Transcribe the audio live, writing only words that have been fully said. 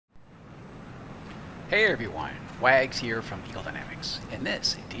Hey everyone, Wags here from Eagle Dynamics. In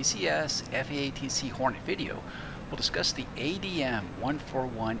this DCS A-18C Hornet video, we'll discuss the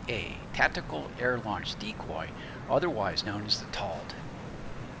ADM-141A Tactical Air Launch Decoy, otherwise known as the TALD.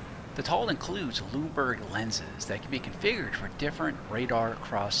 The TALD includes Luneberg lenses that can be configured for different radar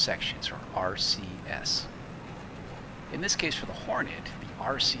cross sections, or RCS. In this case for the Hornet, the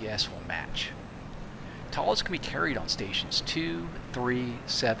RCS will match. TALDs can be carried on stations 2, 3,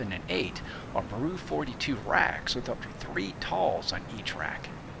 7, and 8 on Maru 42 racks with up to 3 TALDs on each rack.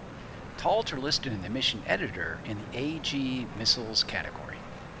 TALDs are listed in the mission editor in the AG missiles category.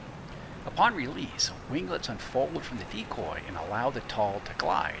 Upon release, winglets unfold from the decoy and allow the TALD to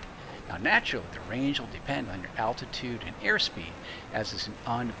glide. Now naturally, the range will depend on your altitude and airspeed, as is an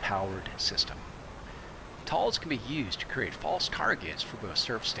unpowered system. TALDs can be used to create false targets for both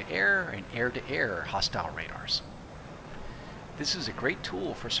surface-to-air and air-to-air hostile radars. This is a great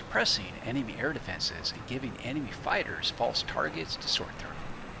tool for suppressing enemy air defenses and giving enemy fighters false targets to sort through.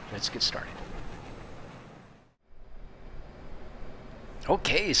 Let's get started.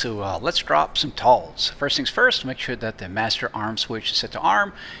 Okay, so let's drop some TALDs. First things first, make sure that the master arm switch is set to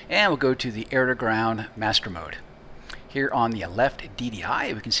arm, and we'll go to the air-to-ground master mode. Here on the left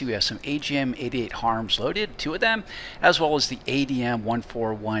DDI, we can see we have some AGM-88 harms loaded, 2 of them, as well as the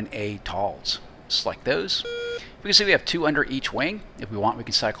ADM-141A TALDs. Select those. We can see we have 2 under each wing. If we want, we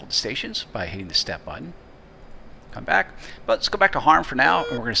can cycle the stations by hitting the step button. Come back. But let's go back to harm for now,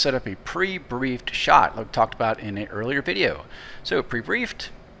 and we're going to set up a pre-briefed shot like we talked about in an earlier video. So pre-briefed,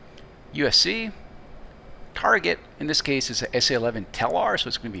 USC, target, in this case is a SA-11 TELR, so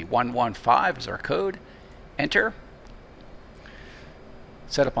it's going to be 115 is our code. Enter.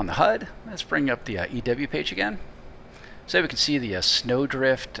 Set up on the HUD. Let's bring up the EW page again. So we can see the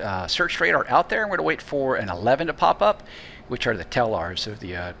snowdrift search radar out there. We're going to wait for an 11 to pop up, which are the TELRs, so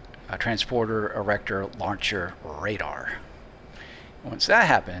the transporter erector launcher radar. Once that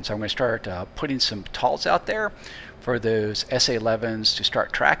happens, I'm going to start putting some TALDs out there for those SA-11s to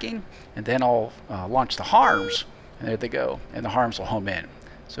start tracking, and then I'll launch the harms, and there they go, and the harms will home in.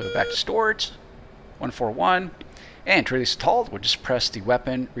 So back to storage, 141. And to release the TALD, we'll just press the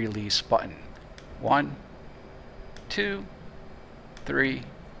weapon release button. 1, 2, 3,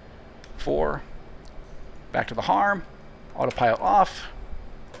 4. Back to the harm. Autopilot off.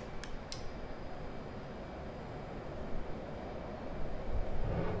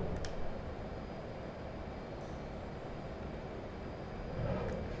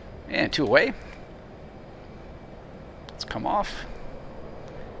 And 2 away. Let's come off.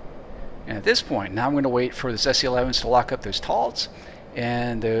 And at this point, now I'm going to wait for the SA-11s to lock up those TALDs,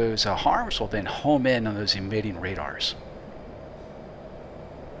 and those harms will then home in on those emitting radars.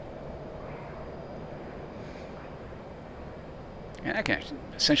 And I can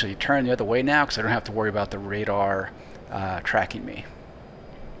essentially turn the other way now because I don't have to worry about the radar tracking me.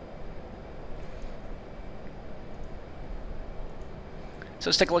 So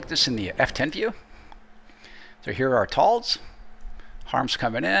let's take a look at this in the F10 view. So here are our TALDs, harms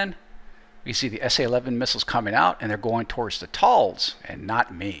coming in. We see the SA-11 missiles coming out, and they're going towards the TALDs and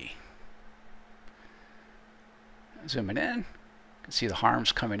not me. Zooming in, you can see the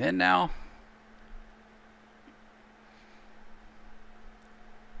harms coming in now.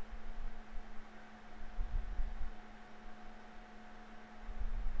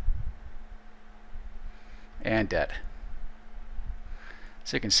 And dead.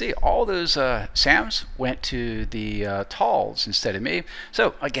 So you can see all those SAMs went to the TALDs instead of me.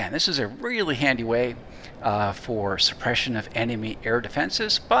 So again, this is a really handy way for suppression of enemy air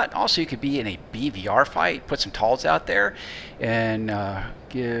defenses, but also you could be in a BVR fight, put some TALDs out there, and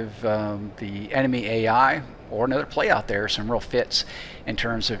give the enemy AI or another play out there some real fits in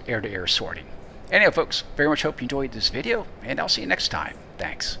terms of air-to-air sorting. Anyway, folks, very much hope you enjoyed this video, and I'll see you next time.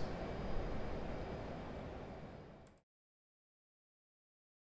 Thanks.